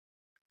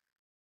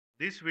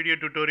This video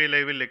tutorial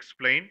I will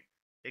explain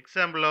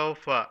example of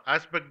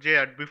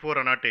AspectJ at before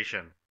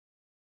annotation.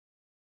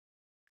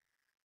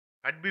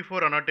 At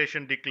before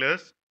annotation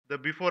declares the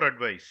before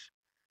advice.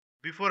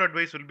 Before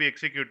advice will be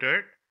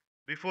executed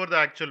before the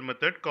actual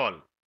method call.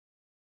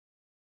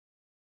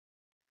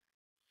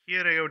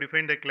 Here I have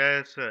defined the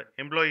class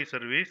employee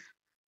service.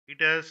 It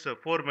has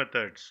four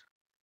methods: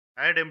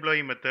 add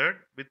employee method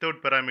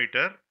without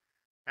parameter,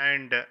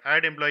 and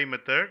add employee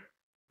method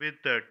with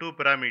two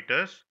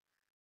parameters,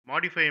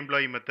 modify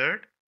employee method,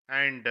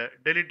 and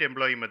delete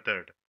employee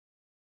method.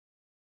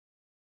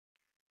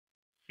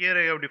 Here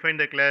I have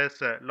defined the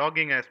class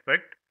logging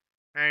aspect,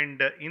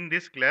 and in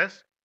this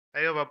class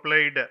I have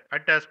applied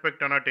at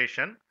aspect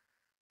annotation.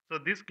 So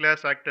this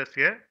class acts as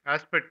a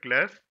aspect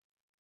class,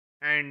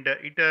 and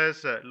it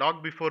has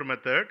log before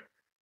method,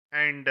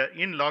 and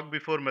in log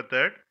before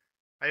method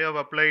I have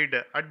applied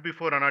at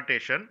before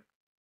annotation.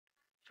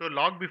 So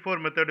log before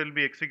method will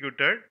be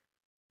executed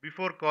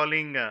before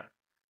calling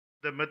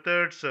the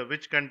methods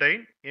which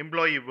contain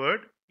employee word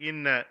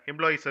in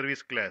employee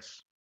service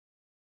class.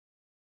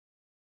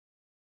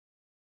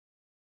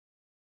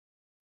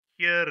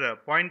 Here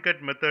point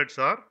cut methods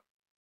are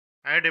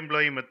add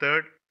employee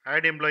method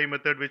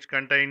which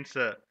contains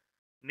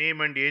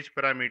name and age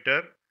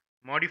parameter,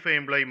 modify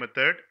employee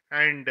method,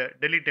 and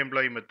delete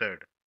employee method.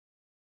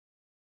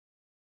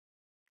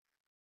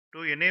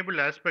 To enable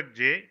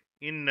AspectJ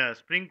in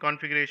Spring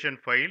configuration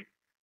file,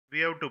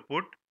 we have to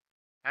put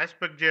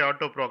AspectJ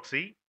auto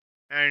proxy,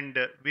 and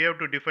we have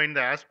to define the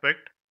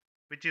aspect,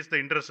 which is the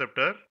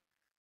interceptor,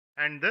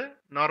 and the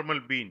normal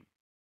bean.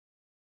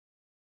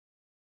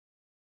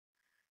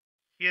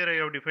 Here I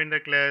have defined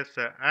the class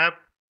app.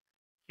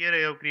 Here I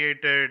have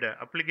created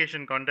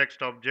application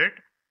context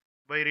object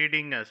by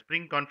reading a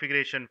Spring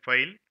configuration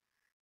file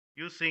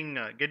using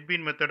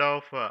getBean method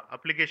of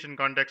application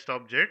context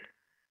object,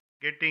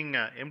 getting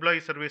employee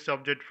service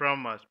object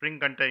from Spring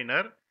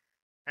container,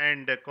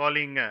 and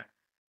calling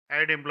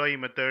add employee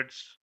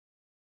methods,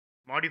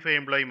 modify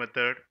employee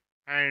method,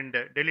 and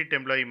delete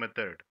employee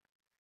method.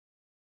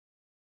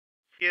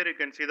 Here you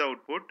can see the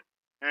output,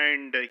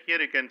 and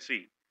here you can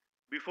see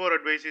before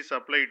advice is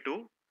applied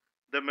to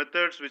the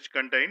methods which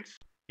contains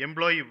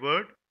employee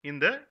word in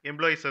the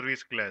employee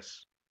service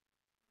class.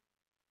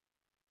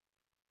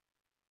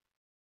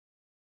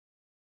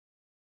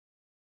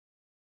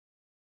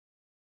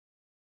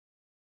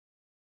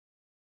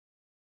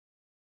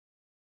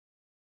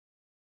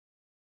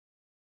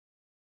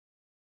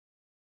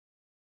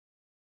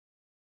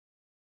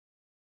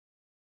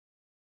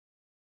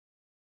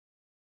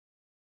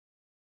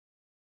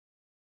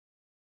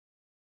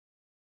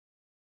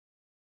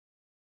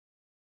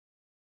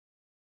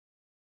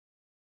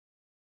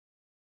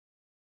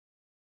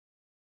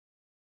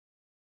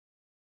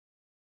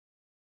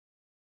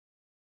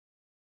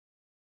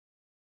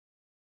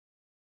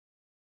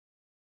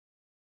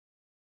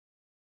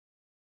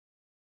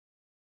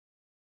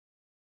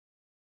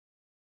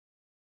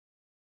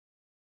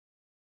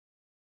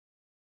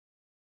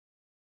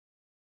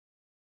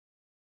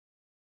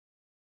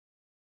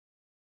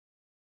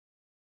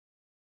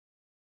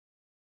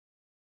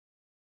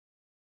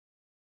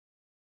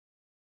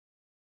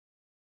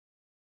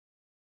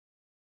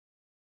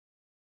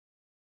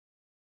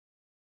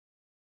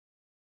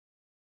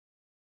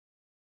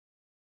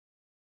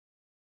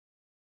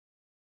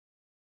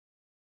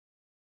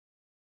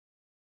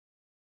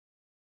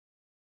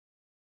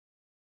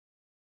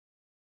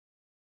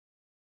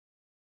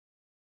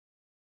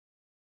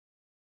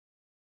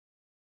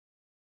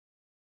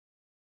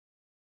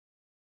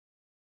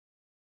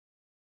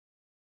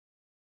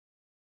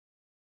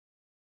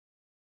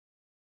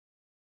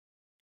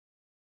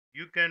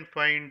 You can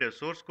find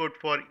source code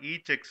for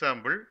each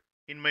example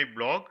in my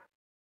blog,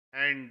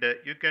 and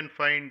you can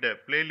find a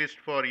playlist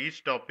for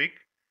each topic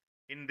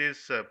in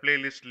this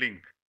playlist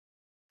link.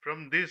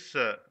 From this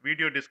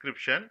video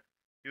description,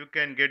 you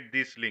can get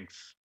these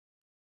links.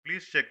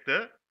 Please check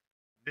the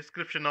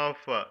description of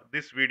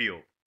this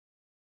video.